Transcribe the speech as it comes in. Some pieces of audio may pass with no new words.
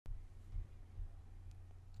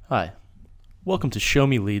Hi, welcome to Show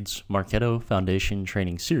Me Leads Marketo Foundation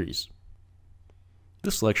Training Series.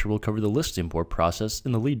 This lecture will cover the list import process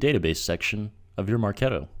in the lead database section of your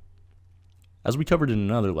Marketo. As we covered in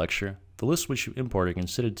another lecture, the lists which you import are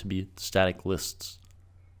considered to be static lists.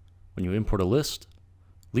 When you import a list,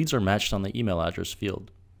 leads are matched on the email address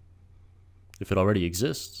field. If it already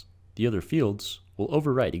exists, the other fields will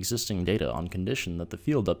overwrite existing data on condition that the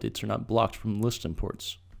field updates are not blocked from list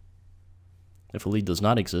imports. If a lead does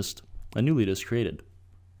not exist, a new lead is created.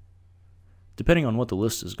 Depending on what the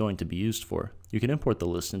list is going to be used for, you can import the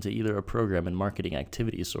list into either a program in marketing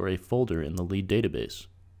activities or a folder in the lead database.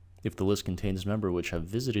 If the list contains members which have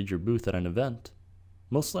visited your booth at an event,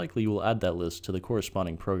 most likely you will add that list to the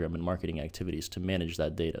corresponding program in marketing activities to manage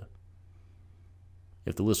that data.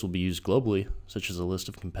 If the list will be used globally, such as a list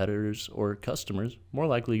of competitors or customers, more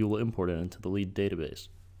likely you will import it into the lead database.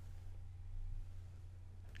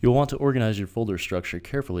 You'll want to organize your folder structure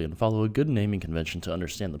carefully and follow a good naming convention to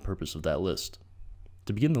understand the purpose of that list.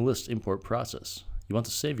 To begin the list import process, you want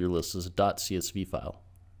to save your list as a .csv file.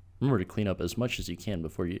 Remember to clean up as much as you can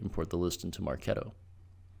before you import the list into Marketo.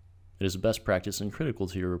 It is a best practice and critical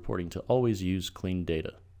to your reporting to always use clean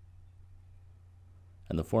data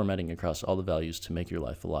and the formatting across all the values to make your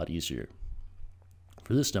life a lot easier.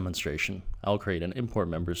 For this demonstration, I'll create an import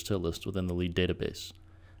members to a list within the lead database.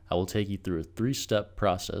 I will take you through a three-step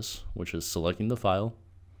process, which is selecting the file,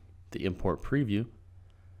 the import preview,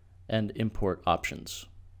 and import options.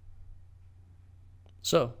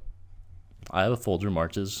 So, I have a folder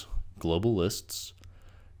marked as global lists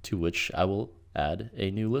to which I will add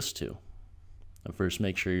a new list to. Now first,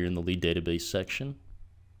 make sure you're in the lead database section.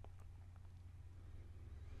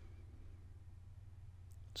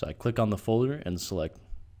 So I click on the folder and select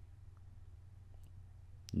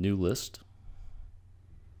new list.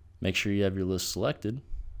 Make sure you have your list selected,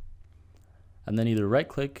 and then either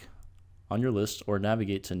right-click on your list or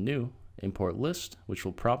navigate to New, Import List, which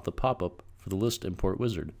will prompt the pop-up for the List Import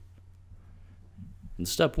Wizard. In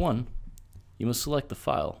step 1, you must select the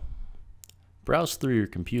file. Browse through your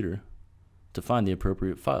computer to find the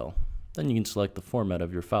appropriate file. Then you can select the format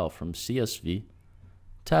of your file from CSV,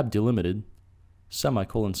 tab delimited,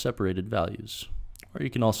 semicolon separated values, or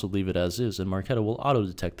you can also leave it as is and Marketo will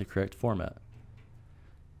auto-detect the correct format.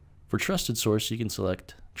 For trusted source, you can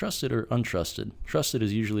select trusted or untrusted. Trusted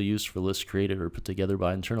is usually used for lists created or put together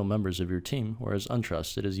by internal members of your team, whereas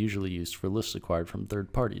untrusted is usually used for lists acquired from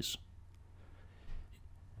third parties.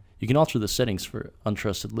 You can alter the settings for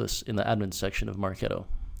untrusted lists in the admin section of Marketo.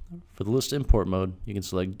 For the list import mode, you can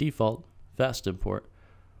select default, fast import,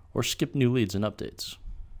 or skip new leads and updates.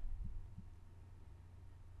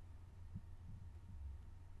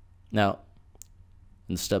 Now,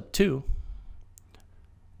 in step 2,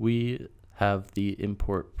 we have the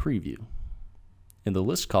import preview. In the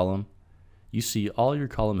list column, you see all your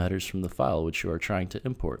column headers from the file which you are trying to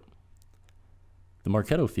import. The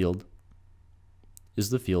Marketo field is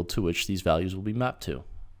the field to which these values will be mapped to.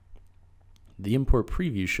 The import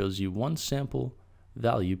preview shows you one sample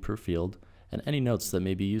value per field and any notes that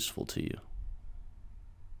may be useful to you.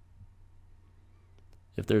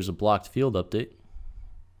 If there's a blocked field update,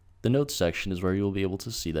 the notes section is where you will be able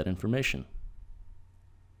to see that information.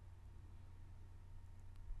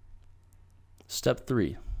 Step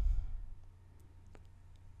 3,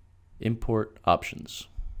 import options.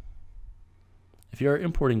 If you are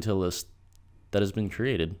importing to a list that has been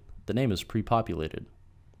created, the name is pre-populated.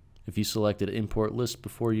 If you selected import list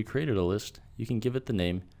before you created a list, you can give it the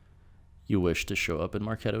name you wish to show up in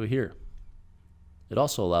Marketo here. It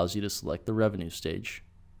also allows you to select the revenue stage,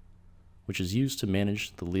 which is used to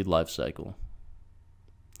manage the lead lifecycle,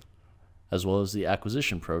 as well as the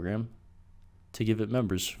acquisition program to give it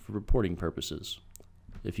members for reporting purposes.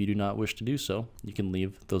 If you do not wish to do so, you can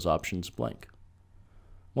leave those options blank.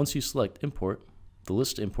 Once you select import, the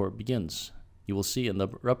list import begins. You will see in the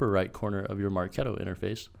upper right corner of your Marketo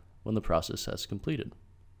interface when the process has completed.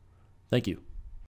 Thank you.